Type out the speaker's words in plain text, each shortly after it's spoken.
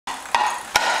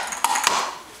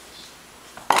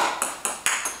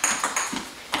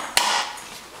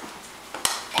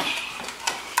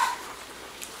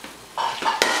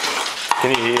Can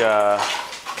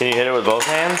you hit it with both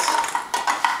hands?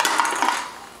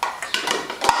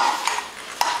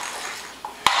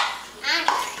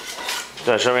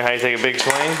 So show me how you take a big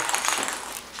swing.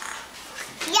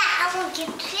 Yeah, I will get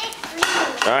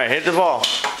it. All right, hit the ball.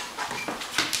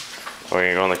 Oh,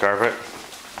 you're gonna go on the carpet?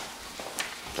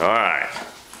 All right.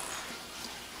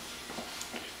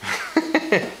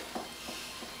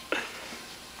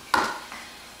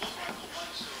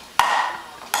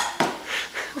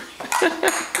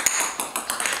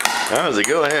 That was a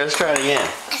go ahead. Let's try it again.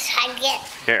 Let's try again.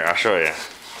 Here, I'll show you.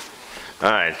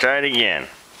 All right, try it again.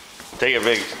 Take a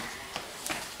big.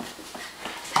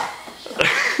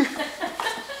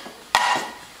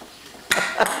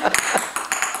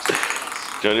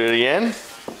 Do you want to do it again?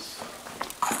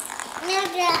 No,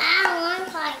 I don't want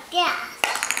like that.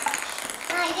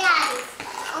 My daddy.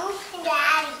 I want my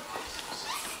daddy.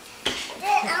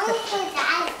 I want my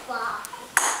daddy's ball.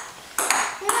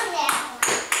 Not that one.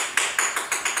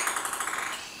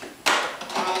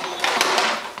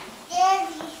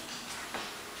 Daddy.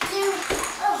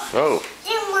 Oh.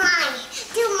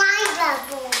 Do my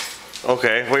bubbles.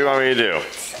 Okay, what do you want me to do?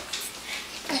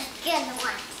 Good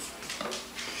one.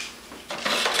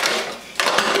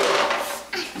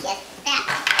 Get that.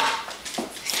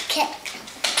 Kick.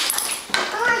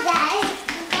 Oh, Daddy.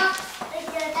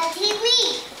 It's on TV.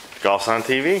 Golf's on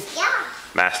TV? Yeah.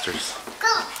 Masters. Go.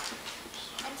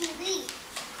 On TV.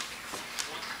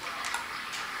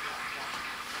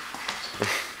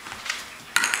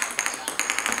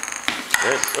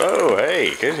 Good. Oh,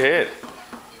 hey, good hit.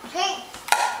 Hey.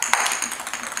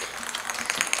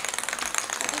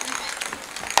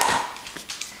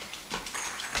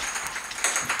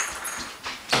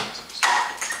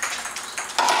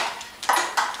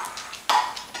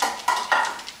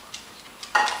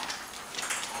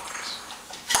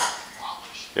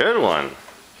 Good one.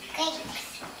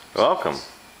 Thanks. Welcome.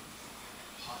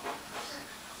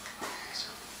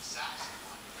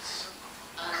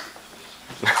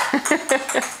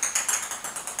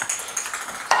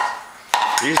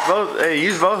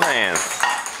 Use both hands.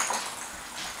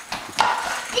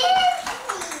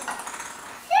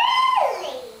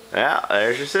 Silly. Yeah,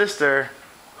 there's your sister.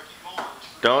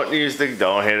 Don't hit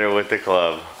her with the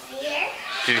club. Here.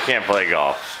 She can't play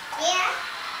golf.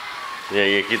 Yeah. Yeah,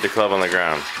 you keep the club on the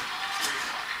ground.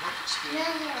 No.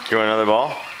 You want another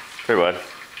ball? Here, bud.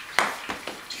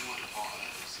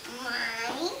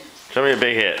 Mine. Show me a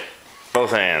big hit.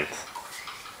 Both hands.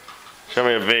 Show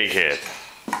me a big hit.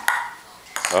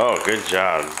 Oh, good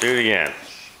job. Do it again.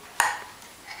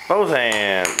 Both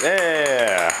hands.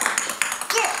 Yeah.